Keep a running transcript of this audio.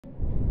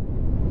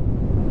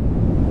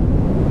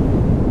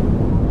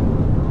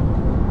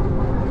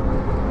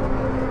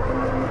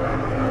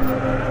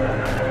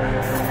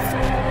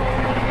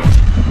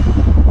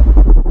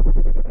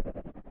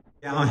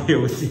Paula here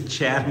with the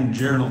Chatham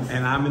Journal,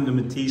 and I'm in the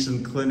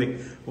Mathiesen Clinic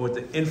with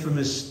the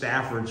infamous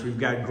Staffords. We've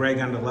got Greg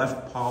on the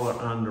left, Paula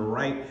on the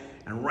right,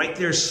 and right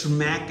there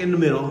smack in the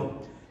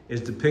middle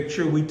is the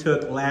picture we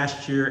took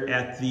last year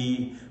at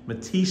the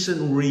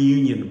Mathiesen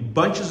reunion.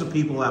 Bunches of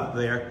people up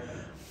there.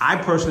 I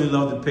personally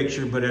love the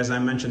picture, but as I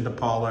mentioned to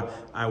Paula,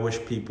 I wish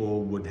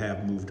people would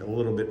have moved a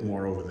little bit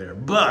more over there.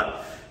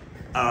 But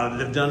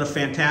they've done a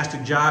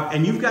fantastic job,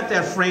 and you've got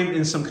that framed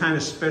in some kind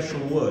of special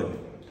wood.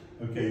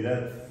 Okay,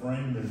 that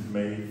frame is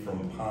made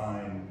from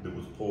pine that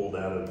was pulled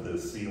out of the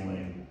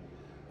ceiling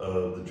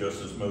of the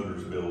Justice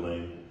Motors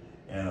building,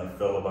 and a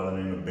fellow by the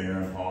name of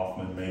Baron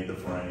Hoffman made the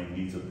frame.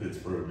 He's a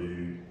Pittsboro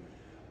dude.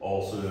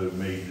 Also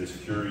made this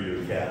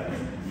curio cabinet,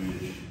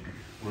 which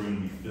we're going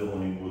to be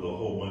filling with a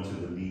whole bunch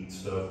of the neat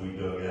stuff we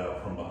dug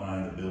out from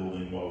behind the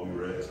building while we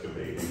were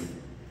excavating.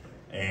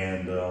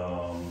 And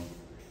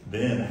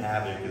then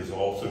Havoc is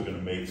also going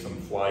to make some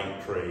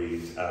flight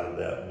trays out of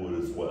that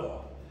wood as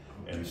well.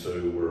 And so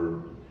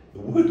the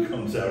wood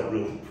comes out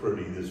really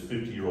pretty. This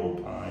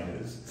 50-year-old pine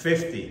is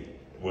 50.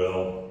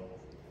 Well,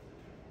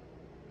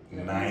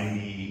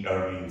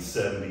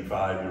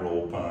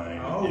 75-year-old pine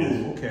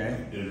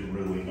is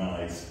really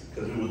nice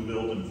because it was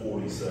built in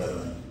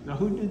 47. Now,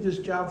 who did this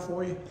job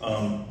for you?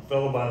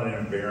 Fellow by the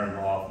name of Baron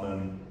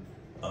Hoffman.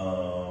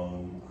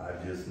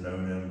 I've just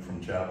known him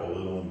from Chapel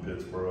Hill in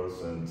Pittsboro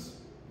since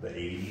the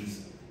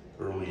 80s,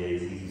 early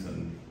 80s,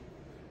 and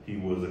he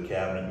was a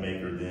cabinet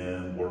maker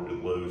then, worked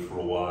at Lowe's for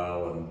a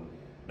while, and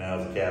now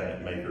is a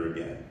cabinet maker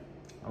again.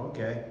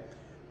 Okay.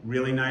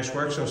 Really nice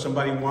work. So if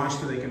somebody wants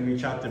to, they can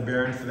reach out to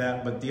Baron for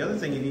that. But the other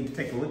thing you need to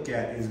take a look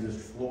at is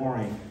this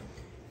flooring.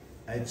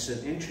 It's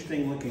an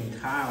interesting looking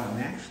tile,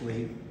 and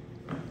actually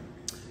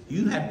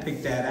you had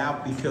picked that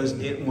out because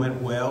it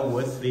went well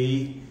with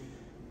the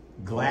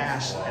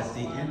glass at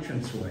the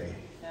entranceway.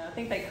 Yeah, I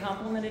think they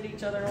complemented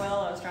each other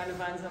well. I was trying to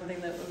find something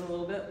that was a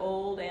little bit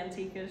old,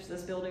 antique-ish.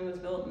 This building was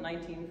built in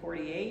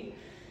 1948,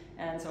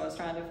 and so I was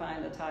trying to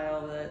find a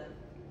tile that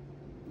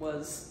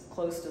was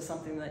close to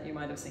something that you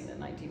might have seen in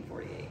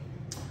 1948.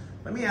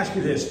 Let me ask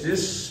you this.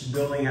 This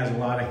building has a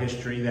lot of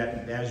history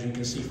that, as you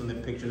can see from the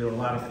picture, there were a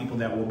lot of people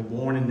that were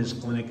born in this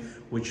clinic,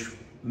 which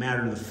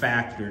matter of the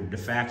factor. De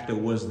facto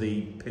was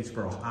the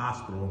Pittsboro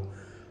Hospital.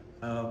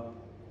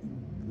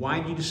 Why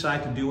did you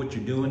decide to do what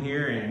you're doing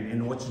here,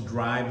 and what's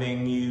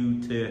driving you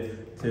to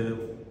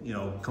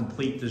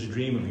complete this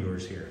dream of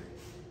yours here?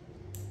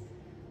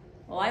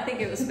 Well, I think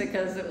it was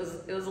because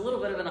it was a little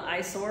bit of an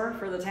eyesore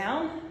for the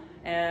town.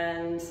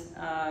 And,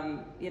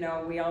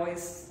 we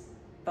always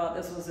thought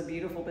this was a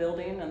beautiful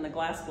building, and the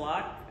glass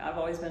block I've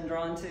always been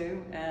drawn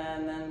to.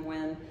 And then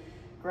when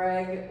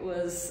Greg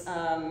was,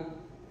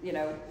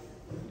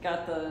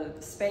 got the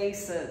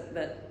space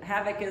that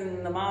Havoc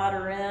and the Mod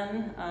are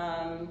in,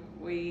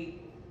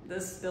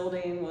 this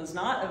building was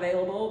not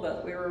available,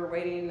 but we were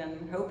waiting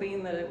and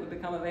hoping that it would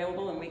become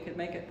available and we could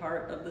make it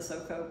part of the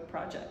SoCo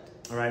project.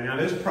 All right, now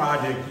this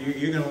project,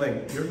 you're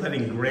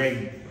letting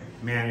Greg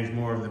manage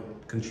more of the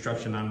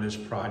construction on this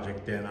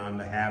project than on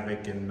the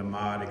Havoc and the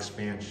Mod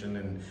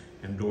expansion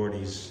and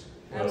Doherty's.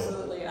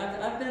 Absolutely.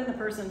 I've been the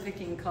person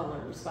picking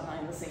colors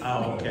behind the scenes.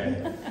 Oh,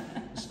 okay.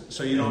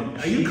 So you don't,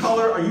 are you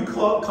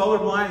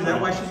colorblind? Is that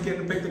why she's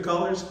getting to pick the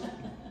colors?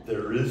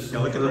 There is. Yeah,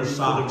 look at those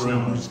socks. No,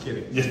 I'm just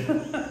kidding.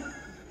 Yeah.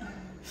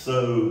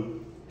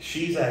 So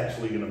she's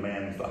actually going to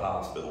manage the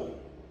hospital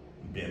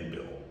being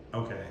built.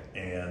 Okay.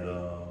 And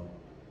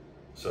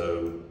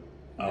so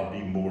I'll be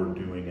more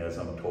doing as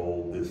I'm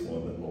told this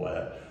one than the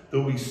last.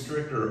 There'll be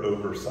stricter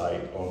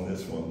oversight on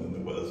this one than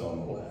there was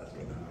on the last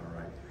one. All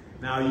right.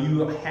 Now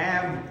you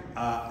have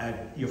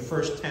your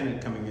first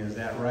tenant coming in, is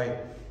that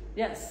right?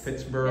 Yes.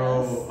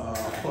 Pittsboro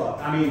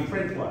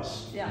Print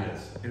Plus. Yeah.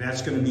 Yes. And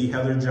that's going to be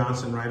Heather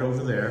Johnson right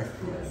over there.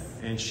 Yes.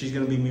 And she's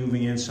going to be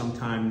moving in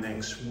sometime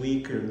next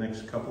week or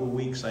next couple of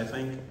weeks, I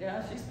think.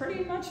 Yeah, she's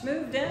pretty much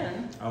moved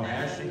in. Oh,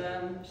 has she?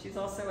 She's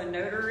also a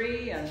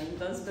notary and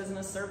does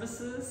business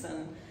services,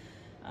 and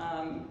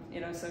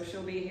so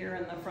she'll be here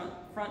in the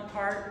front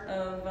part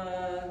of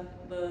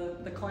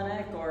the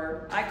clinic,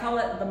 or I call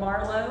it the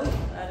Marlowe.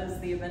 That is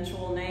the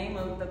eventual name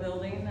of the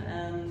building,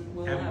 and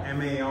we'll have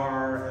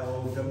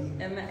M-A-R-L-O-W?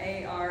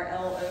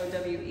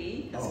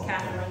 M-A-R-L-O-W-E, because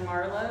Catherine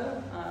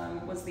Marlowe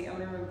was the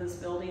owner of this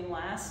building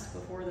last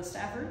before the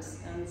Staffords,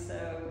 and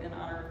so in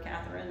honor of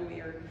Catherine,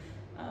 we are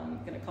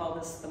going to call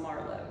this the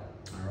Marlowe.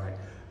 All right.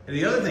 And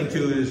the other thing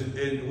too is,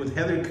 with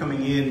Heather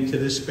coming into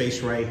this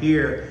space right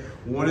here,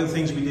 one of the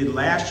things we did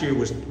last year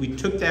was we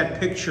took that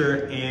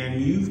picture,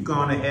 and you've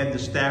gone ahead, the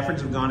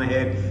Staffords have gone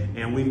ahead,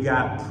 and we've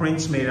got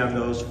prints made of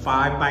those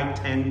 5 by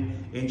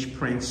 10 inch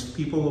prints.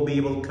 People will be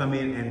able to come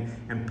in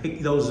and pick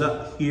those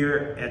up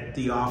here at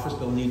the office.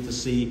 They'll need to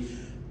see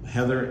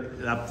Heather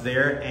up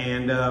there.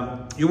 And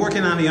you're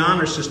working on the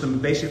honor system.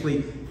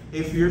 Basically,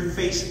 if your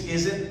face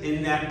isn't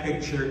in that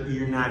picture,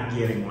 you're not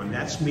getting one.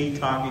 That's me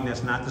talking,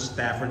 that's not the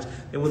Staffords.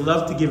 They would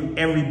love to give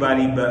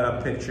everybody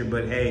a picture,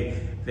 but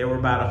hey, there were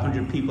about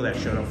 100 people that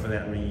showed up for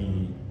that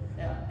reunion.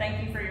 Yeah,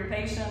 thank you for your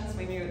patience.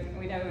 We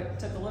know it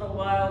took a little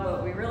while,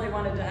 but we really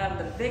wanted to have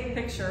the big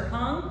picture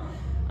hung.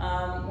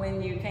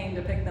 when you came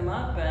to pick them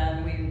up,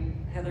 and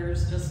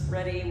Heather's just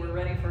ready. We're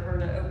ready for her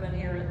to open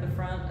here at the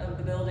front of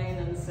the building,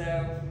 and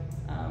so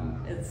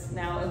it's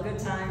now a good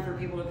time for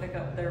people to pick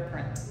up their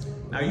print.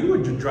 Now, you were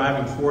the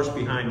driving force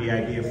behind the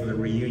idea for the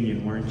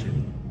reunion, weren't you?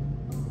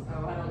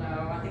 Oh, I don't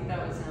know. I think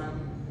that was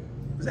him.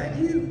 Was that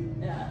you?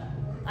 Yeah,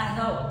 I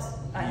helped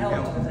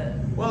with it.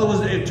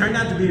 Well, it turned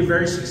out to be a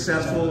very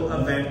successful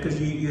event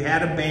because you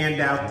had a band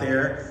out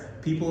there.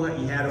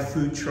 You had a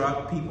food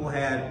truck. People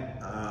had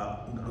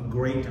a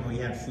great time. We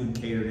had food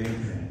catered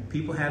in.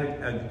 People had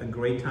a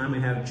great time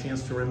and had a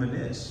chance to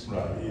reminisce.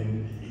 Right,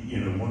 and you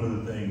know, one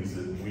of the things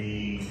that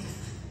we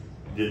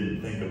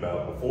didn't think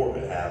about before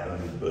it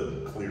happened,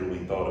 but clearly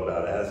thought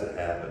about as it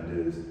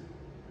happened, is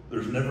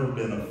there's never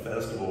been a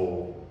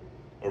festival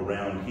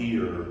around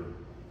here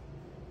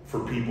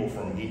for people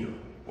from here.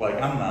 Like,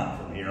 I'm not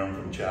from here, I'm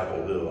from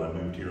Chapel Hill. I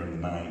moved here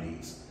in the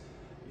 90s.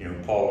 You know,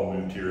 Paula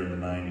moved here in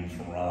the 90s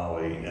from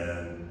Raleigh,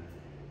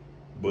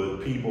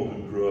 but people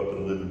who grew up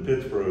and lived in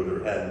Pittsboro,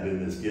 there hadn't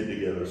been this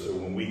get-together. So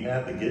when we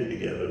had the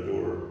get-together, there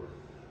were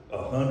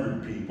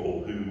 100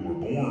 people who were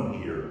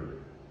born here,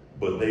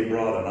 but they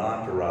brought an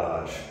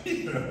entourage.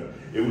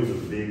 It was a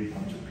big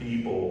bunch of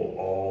people,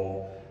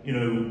 all, you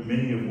know,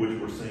 many of which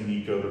were seeing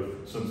each other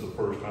since the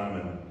first time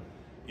in,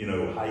 you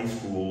know, high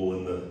school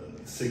in the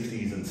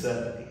 60s and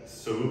 70s.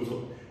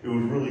 So it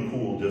was really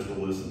cool just to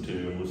listen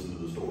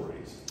to the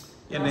stories.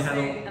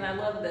 And I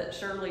love that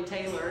Shirley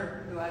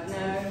Taylor, who I've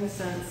known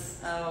since,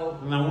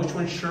 Now, which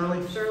one's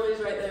Shirley?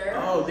 Shirley's right there.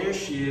 Oh, there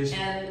she is.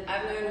 And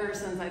I've known her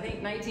since, I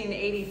think,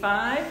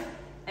 1985.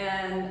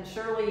 And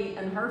Shirley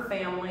and her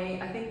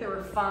family, I think there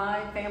were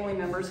 5 family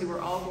members who were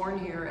all born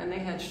here, and they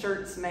had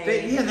shirts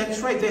made. Yeah,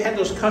 that's right. They had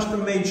those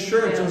custom-made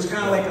shirts. Yeah. It was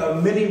kind of like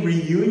a mini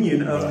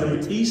reunion of the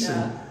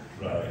Mathiesen.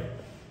 Yeah. Right.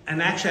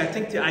 And actually, I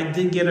think I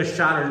did get a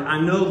shot. I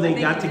know they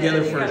got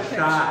together for a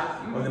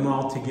shot of them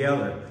all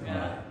together.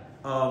 Yeah.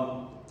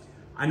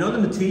 I know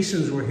the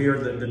Mathiesens were here.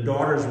 The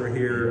daughters were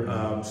here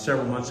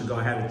several months ago.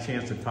 I had a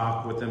chance to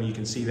talk with them. You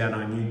can see that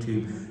on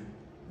YouTube.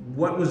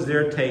 What was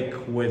their take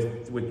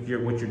with what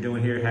you're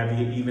doing here? Have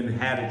you even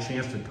had a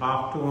chance to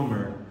talk to them,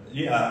 or?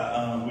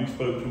 Yeah, we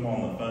spoke to them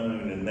on the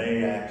phone, and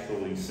they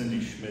actually,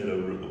 Cindy Schmidt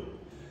over at the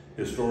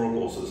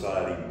Historical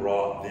Society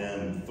brought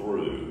them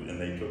through,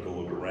 and they took a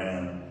look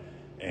around,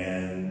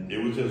 and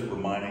it was just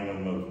reminding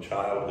them of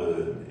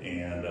childhood.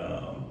 And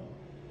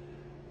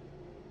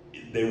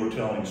they were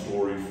telling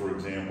stories. For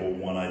example,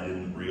 one I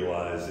didn't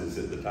realize is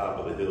at the top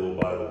of the hill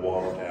by the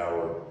water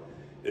tower,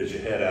 as you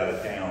head out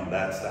of town,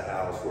 that's the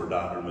house where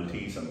Dr.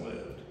 Mathiesen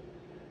lived.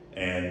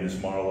 And Miss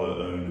Marla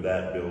owned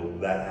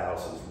that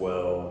house as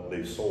well.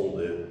 They've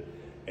sold it,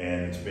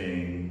 and it's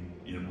being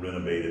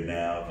renovated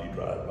now. If you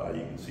drive by,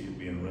 you can see it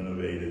being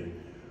renovated.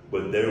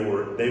 But they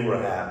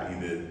were happy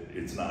that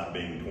it's not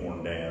being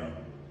torn down,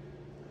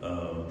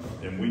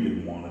 and we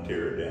didn't want to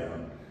tear it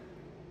down.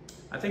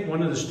 I think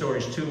one of the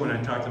stories too, when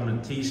I talked to the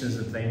Mathiesens,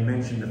 that they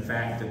mentioned the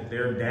fact that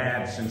their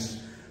dad,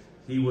 since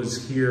he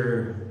was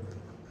here,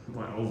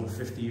 over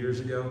 50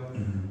 years ago?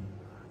 Mm-hmm.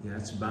 Yeah,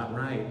 that's about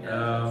right.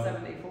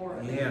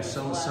 74. Yeah,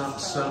 some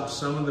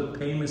of the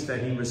payments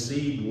that he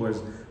received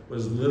was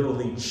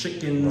literally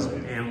chickens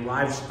and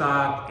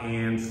livestock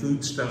and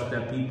food stuff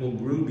that people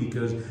grew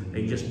because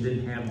they just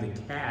didn't have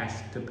the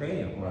cash to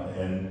pay them. Right,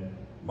 and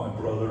my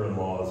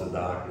brother-in-law is a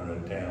doctor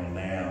in town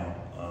now,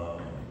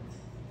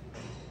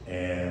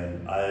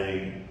 and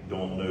I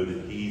don't know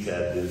that he's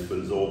had this, but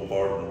his old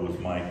partner was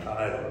Mike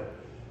Tyler.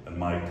 And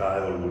Mike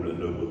Tyler would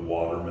end up with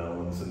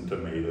watermelons and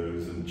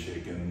tomatoes and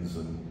chickens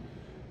and,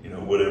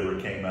 whatever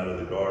came out of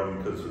the garden,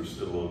 because there's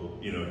still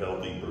a,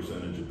 healthy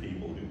percentage of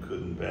people who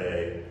couldn't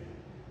pay,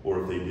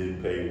 or if they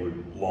did pay, were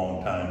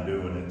long time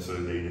doing it, so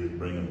they just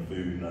bring them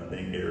food. And I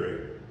think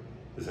Eric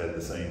has had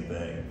the same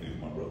thing,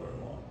 who's my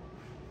brother-in-law.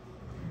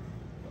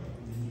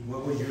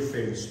 What was your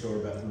favorite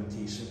story about the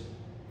Mathiesen?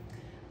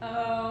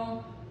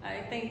 Oh,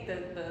 I think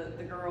that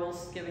the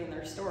girls giving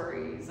their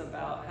stories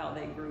about how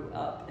they grew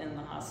up in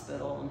the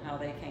hospital and how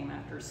they came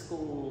after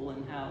school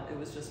and how it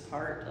was just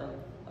part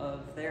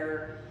of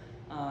their,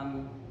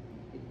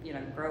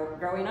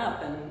 growing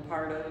up and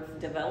part of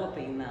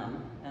developing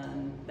them.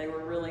 And they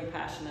were really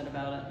passionate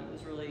about it. It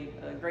was really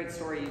a great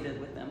story you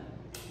did with them.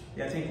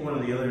 Yeah, I think one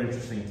of the other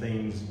interesting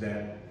things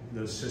that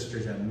those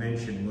sisters have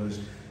mentioned was,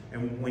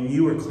 and when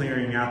you were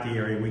clearing out the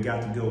area, we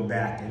got to go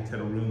back into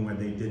the room where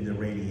they did the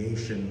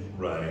radiation,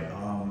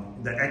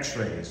 the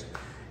x-rays.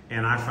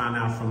 And I found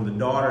out from the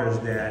daughters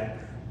that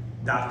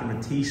Dr.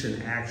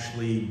 Mathiesen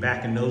actually,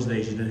 back in those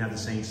days, you didn't have the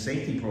same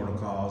safety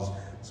protocols.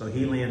 So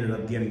he ended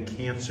up getting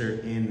cancer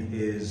in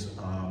his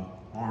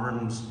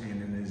arms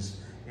and in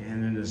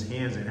his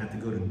hands, and had to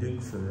go to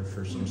Duke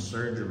for some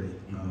surgery.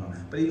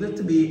 But he lived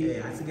to be,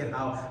 I forget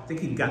how, I think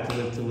he got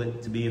to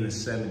live to be in his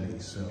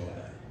 70s. So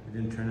it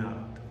didn't turn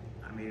out.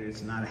 I mean,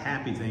 it's not a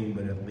happy thing,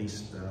 but at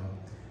least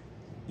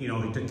you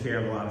know, he took care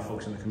of a lot of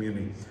folks in the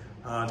community.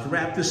 To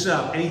wrap this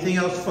up, anything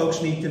else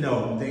folks need to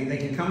know? They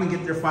can come and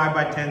get their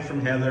 5x10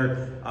 from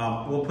Heather.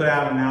 We'll put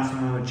out an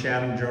announcement on the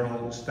Chatham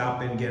Journal.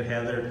 Stop in and get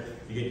Heather.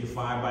 You get your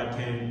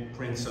 5x10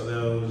 prints of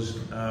those.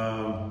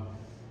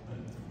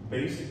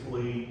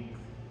 Basically,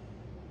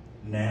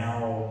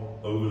 now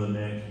over the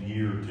next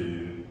year or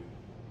two,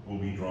 we'll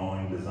be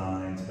drawing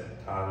designs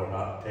at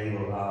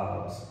Taylor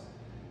Hobbs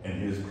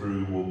and his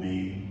crew will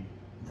be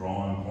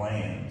drawing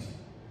plans,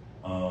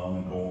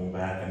 going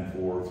back and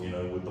forth, you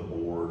know, with the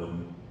board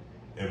and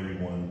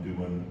everyone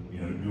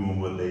doing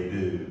what they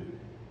do.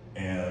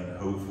 And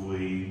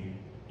hopefully,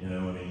 you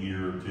know, in a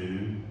year or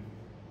two,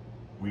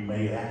 we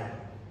may have,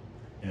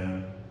 you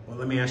know. Well,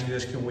 let me ask you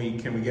this: Can we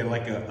get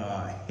like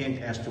a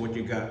hint as to what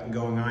you got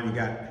going on? You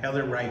got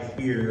Heather right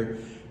here,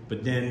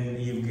 but then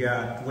you've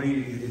got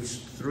it's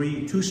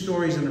two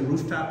stories in the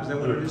rooftop. Is that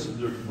what it is?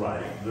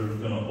 Right. There's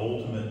going to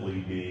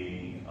ultimately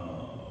be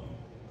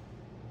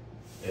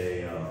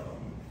a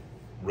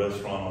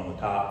restaurant on the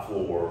top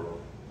floor.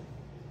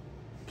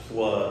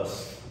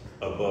 Plus,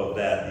 above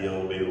that, the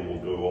elevator will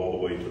go all the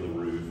way to the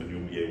roof, and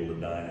you'll be able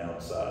to dine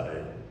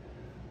outside.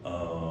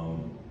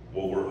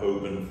 What we're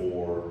hoping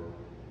for.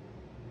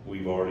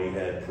 We've already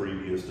had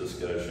previous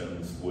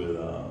discussions with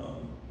a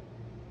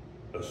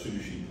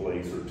sushi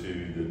place or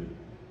two that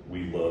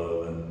we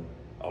love, and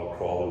I'll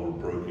crawl over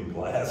broken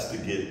glass to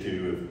get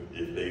to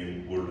if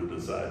they were to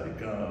decide to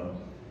come.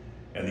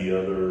 And the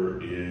other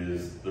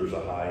is there's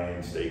a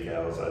high-end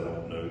steakhouse. I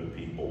don't know the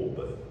people,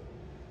 but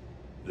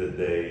that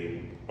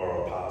they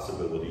are a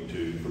possibility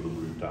too for the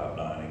rooftop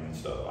dining and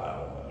stuff. I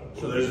don't know.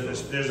 So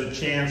there's a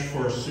chance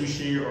for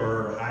sushi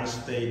or high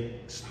steak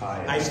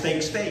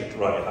steak.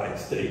 Right, high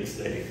steak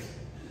steaks.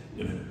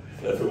 You know,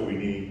 that's what we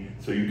need.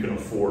 So you can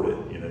afford it.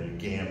 You know, you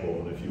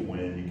gamble, and if you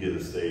win, you get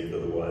a steak.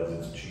 Otherwise,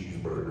 it's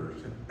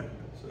cheeseburgers.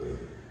 So.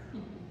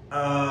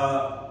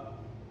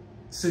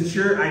 Since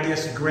I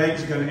guess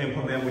Greg's going to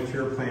implement what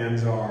your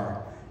plans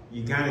are.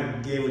 You kind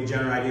of gave a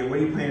general idea. What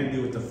do you plan to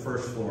do with the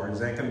first floor? Is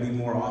that going to be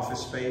more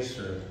office space,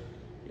 or?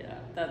 Yeah,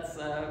 that's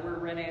we're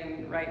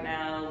renting right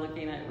now,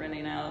 looking at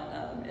renting out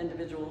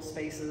individual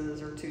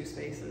spaces or 2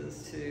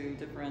 spaces to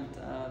different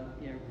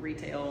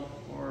retail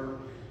or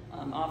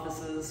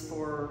offices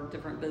for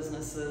different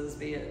businesses,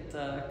 be it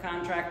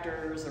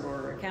contractors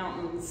or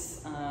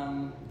accountants,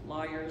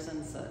 lawyers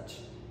and such.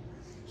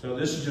 So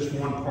this is just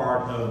one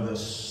part of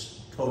this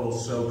total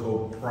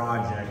SoCo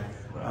project.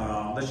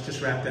 Let's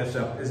just wrap this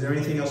up. Is there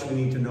anything else we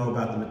need to know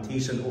about the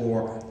Mathiesen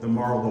or the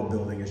Marlowe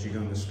building, as you're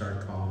going to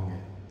start calling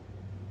it?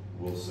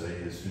 We'll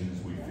say as soon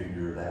as we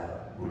figure it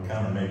out. We're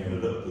kind of making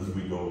it up as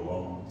we go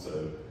along.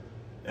 So,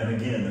 and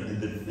again,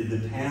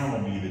 the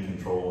town will be the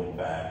controlling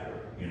factor,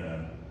 you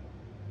know,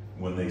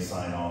 when they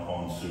sign off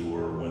on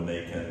sewer, when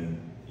they can,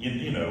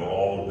 you know,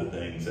 all of the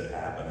things that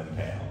happen in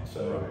town.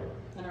 So,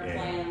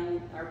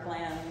 and our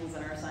plans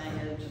and our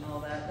signage and all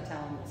that, the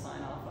town will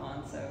sign off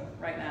on. So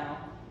right now,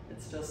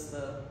 it's just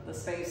the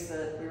space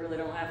that we really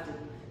don't have to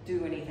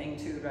do anything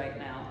to right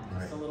now.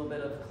 Just a little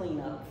bit of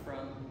cleanup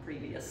from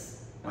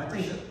previous ownership.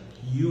 I think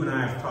you and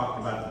I have talked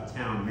about the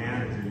town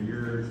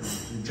manager.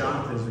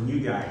 Jonathan's the new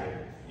guy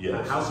here.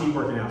 Yes. How's he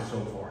working out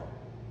so far?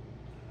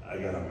 I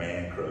got a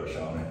man crush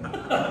on him.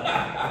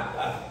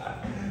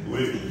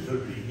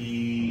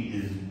 He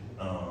is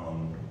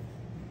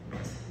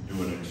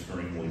doing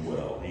extremely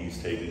well. He's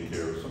taking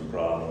care of some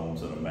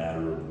problems in a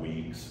matter of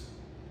weeks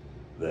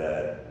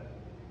that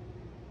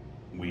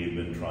we had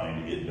been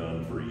trying to get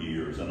done for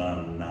years. And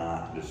I'm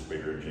not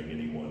disparaging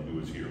anyone who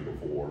was here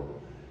before.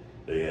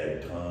 They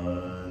had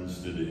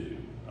tons to do.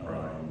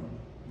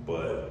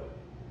 But,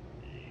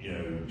 you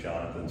know,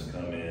 Jonathan's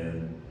come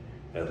in,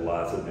 had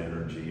lots of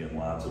energy and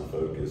lots of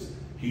focus.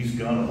 He's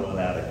gonna run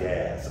out of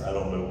gas. I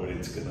don't know when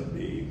it's gonna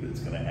be, but it's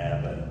gonna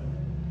happen.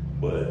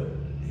 But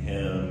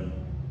him,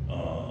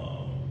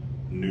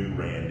 new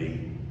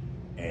Randy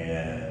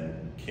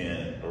and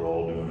Kent are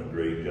all doing a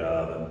great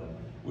job. And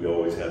we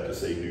always have to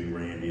say new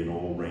Randy and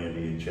old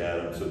Randy in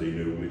Chatham so they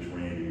know which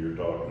Randy you're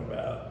talking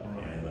about.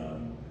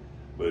 And,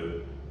 but,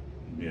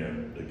 you know,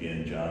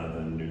 again,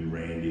 Jonathan, new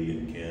Randy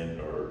and Kent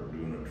are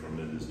doing a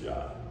tremendous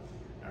job.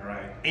 All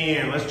right,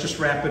 and let's just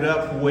wrap it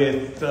up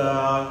with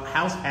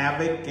how's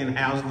Havoc and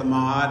how's the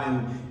mod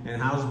and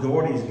how's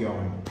Doherty's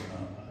going?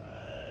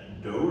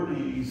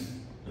 Doherty's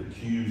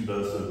accused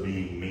us of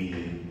being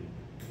mean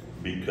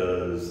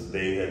because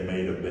they had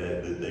made a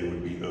bet that they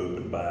would be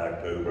open by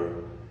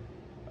October.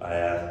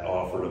 I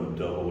offered them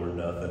double or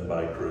nothing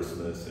by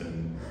Christmas,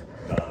 and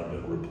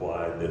Donovan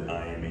replied that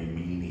I am a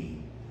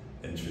meanie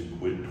and should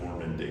quit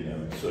tormenting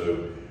him.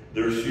 So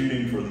they're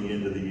shooting for the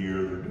end of the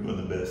year. They're doing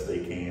the best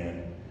they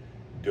can.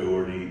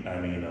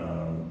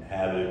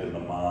 Havoc and the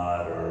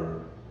mod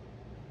are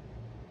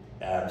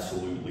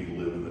absolutely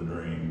living the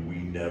dream. We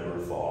never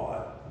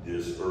thought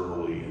this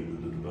early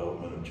into the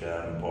development of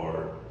Chatham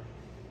Park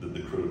that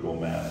the critical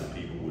mass of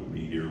people would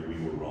be here. We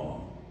were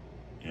wrong.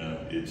 You know,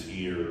 it's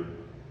here,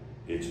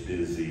 it's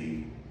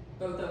busy.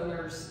 Both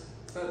owners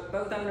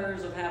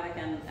of Havoc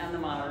and the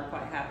mod are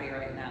quite happy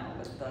right now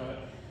with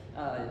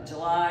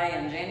July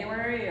and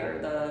January are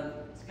the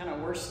kind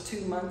of worst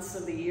 2 months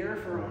of the year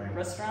for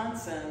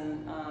restaurants,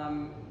 and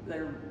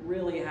they're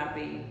really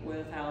happy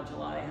with how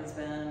July has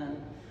been.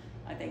 And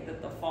I think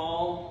that the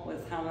fall,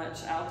 with how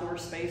much outdoor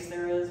space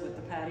there is with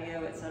the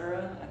patio,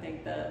 etc., I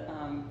think that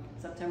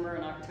September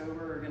and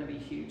October are going to be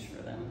huge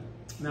for them.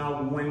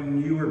 Now,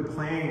 when you were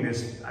planning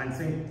this, I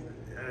think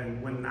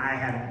when I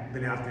had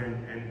been out there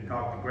and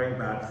talked to Greg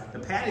about it, the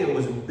patio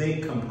was a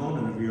big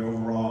component of your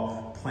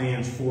overall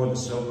plans for the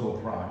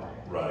SoCo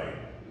project. Right.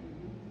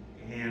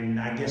 And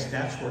I guess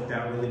that's worked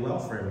out really well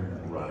for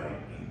everybody.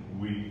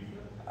 Right.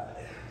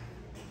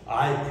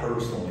 I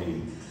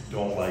personally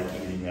don't like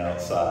eating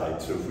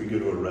outside. So if we go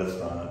to a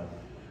restaurant,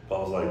 I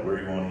was like, where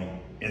do you want to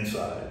eat?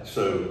 Inside.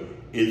 So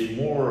it's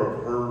more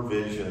of her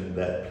vision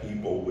that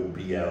people would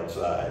be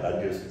outside.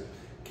 I just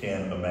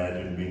can't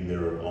imagine being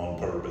there on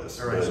purpose.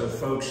 All right, so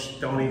folks,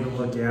 don't even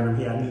look at him.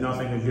 He had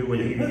nothing to do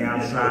with eating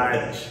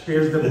outside.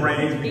 Here's the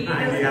brains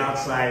behind the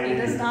outside. He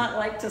does not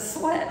like to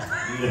sweat.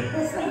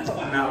 Yeah. So,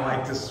 not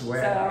like to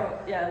sweat. So,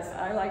 yes,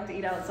 I like to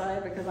eat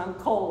outside because I'm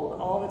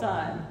cold all the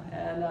time.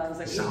 And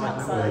so eating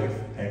outside.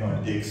 Hang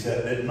on,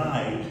 except at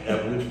night,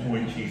 at which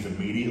point she's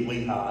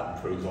immediately hot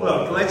and throws on.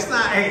 Look, let's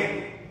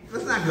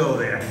not go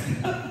there.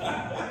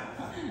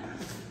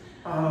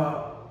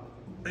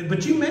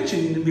 But you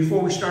mentioned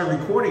before we started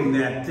recording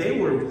that they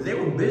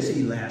were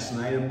busy last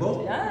night, and both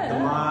the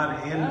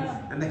Mod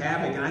and the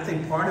Havoc. And I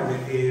think part of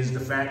it is the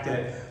fact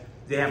that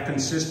they have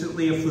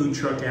consistently a food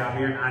truck out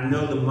here. I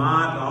know the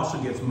Mod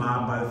also gets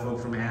mobbed by the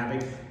folks from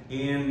Havoc.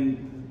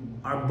 And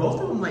are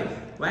both of them, like,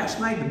 last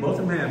night, did both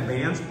of them have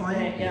bands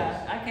playing?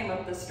 Yeah, I came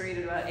up the street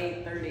at about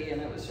 8:30,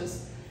 and it was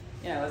just,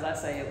 as I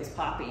say, it was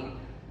popping,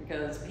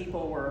 because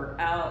people were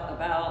out,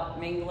 about,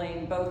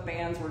 mingling, both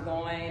bands were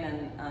going,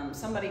 and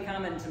somebody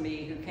commented to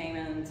me who came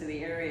into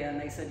the area,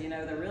 and they said,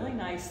 the really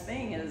nice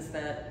thing is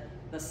that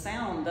the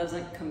sound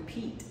doesn't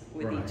compete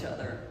with each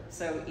other.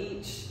 So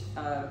each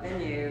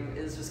venue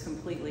is just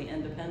completely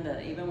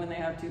independent, even when they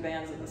have two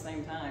bands at the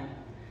same time.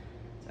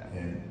 So.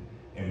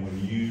 And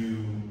when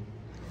you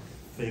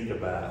think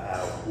about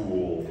how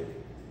cool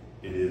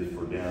it is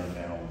for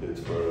downtown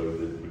Pittsboro,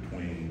 that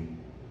between,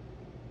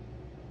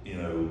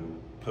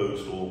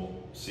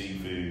 Postal,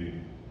 Seafood,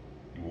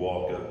 you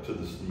walk up to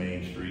the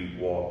main street,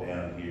 walk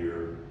down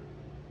here,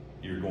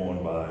 you're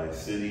going by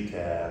City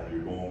Tap,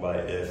 you're going by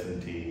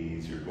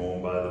S&T's, you're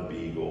going by the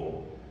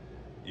Beagle,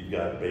 you've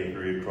got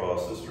Bakery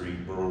across the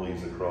street,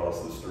 Burley's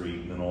across the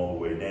street, and then all the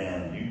way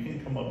down. You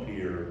can come up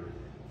here,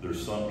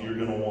 there's something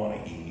you're gonna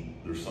wanna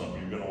eat, there's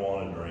something you're gonna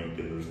wanna drink,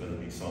 and there's gonna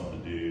be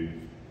something to do.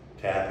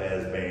 Tap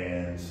has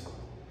bands,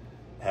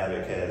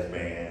 Havoc has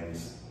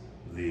bands,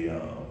 the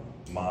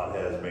Mod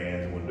has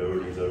bands. When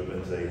Doherty's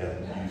opens, they have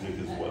music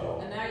as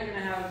well. And now you're going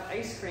to have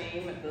ice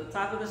cream at the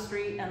top of the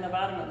street and the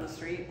bottom of the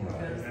street.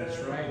 Right. That's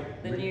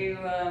right. The new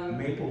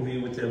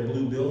Mapleview with their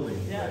blue building.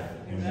 Yeah.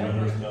 And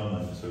winter's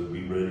coming, so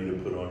be ready to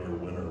put on your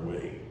winter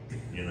weight.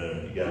 You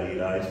got to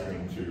eat ice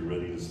cream so you're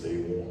ready to stay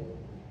warm.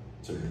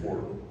 It's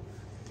important.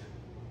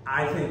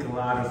 I think a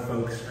lot of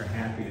folks are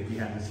happy that you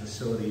have this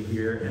facility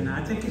here, and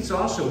I think it's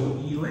also,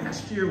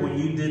 last year when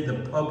you did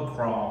the pub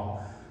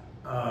crawl,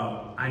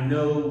 I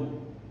know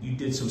you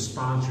did some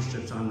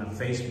sponsorships on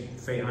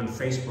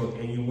Facebook,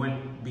 and you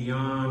went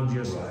beyond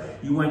just,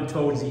 you went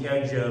towards the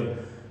edge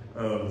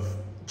of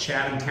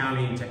Chatham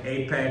County into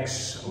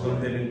Apex, a little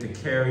bit into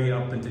Cary,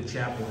 up into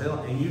Chapel Hill,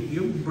 and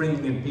you're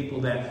bringing in people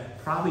that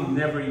probably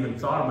never even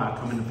thought about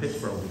coming to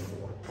Pittsboro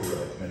before.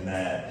 Correct, and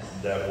that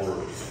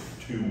worked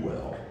too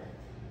well.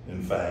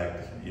 In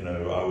fact,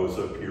 I was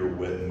up here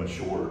wetting my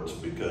shorts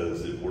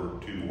because it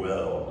worked too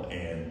well,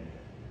 and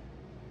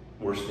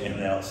we're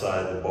standing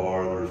outside the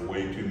bar, there's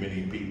way too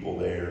many people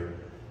there.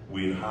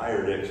 We had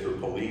hired extra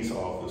police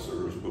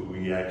officers, but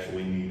we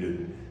actually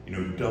needed,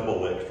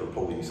 double extra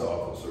police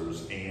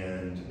officers.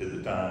 And at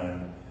the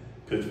time,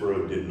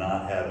 Pittsboro did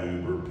not have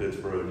Uber,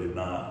 Pittsboro did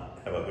not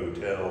have a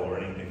hotel or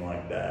anything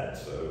like that.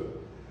 So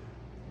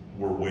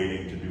we're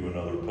waiting to do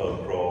another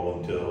pub crawl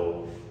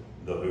until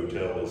the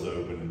hotel is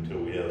open,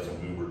 until we have some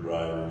Uber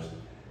drivers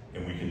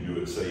and we can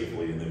do it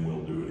safely, and then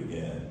we'll do it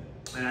again.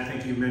 And I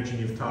think you mentioned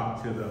you've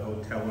talked to the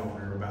hotel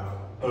owner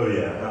about. Oh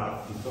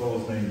yeah, the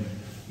fellow's named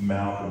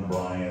Malcolm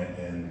Bryant,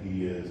 and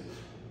he is,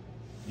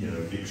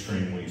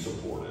 extremely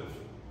supportive.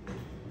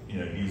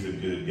 He's a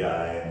good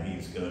guy, and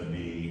he's going to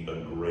be a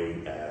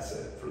great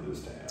asset for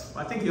this town.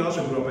 I think he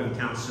also grew up in a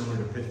town similar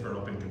to Pittsburgh,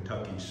 up in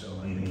Kentucky, so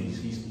I think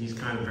he's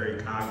kind of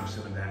very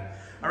cognizant of that.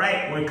 All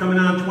right, we're coming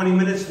on 20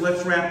 minutes.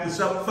 Let's wrap this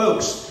up.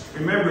 Folks,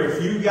 remember,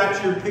 if you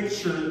got your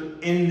picture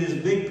in this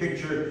big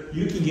picture,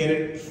 you can get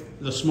it,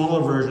 the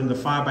smaller version, the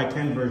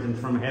 5x10 version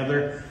from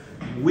Heather.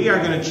 We are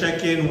going to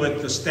check in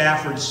with the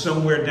Staffords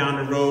somewhere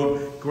down the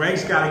road.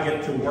 Greg's got to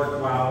get to work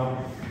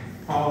while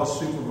Paula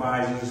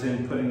supervises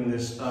in putting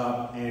this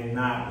up and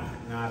not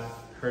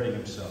hurting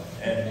himself.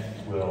 And,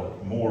 well,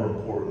 more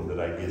important that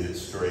I get it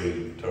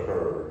straight to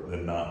her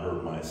than not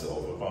hurt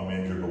myself. If I'm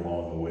injured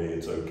along the way,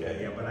 it's okay.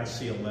 Yeah, but I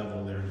see a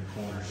level there in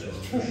the corner, so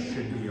it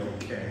should be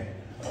okay.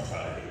 All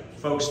right.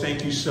 Folks,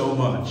 thank you so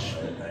much.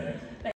 All right, thank you.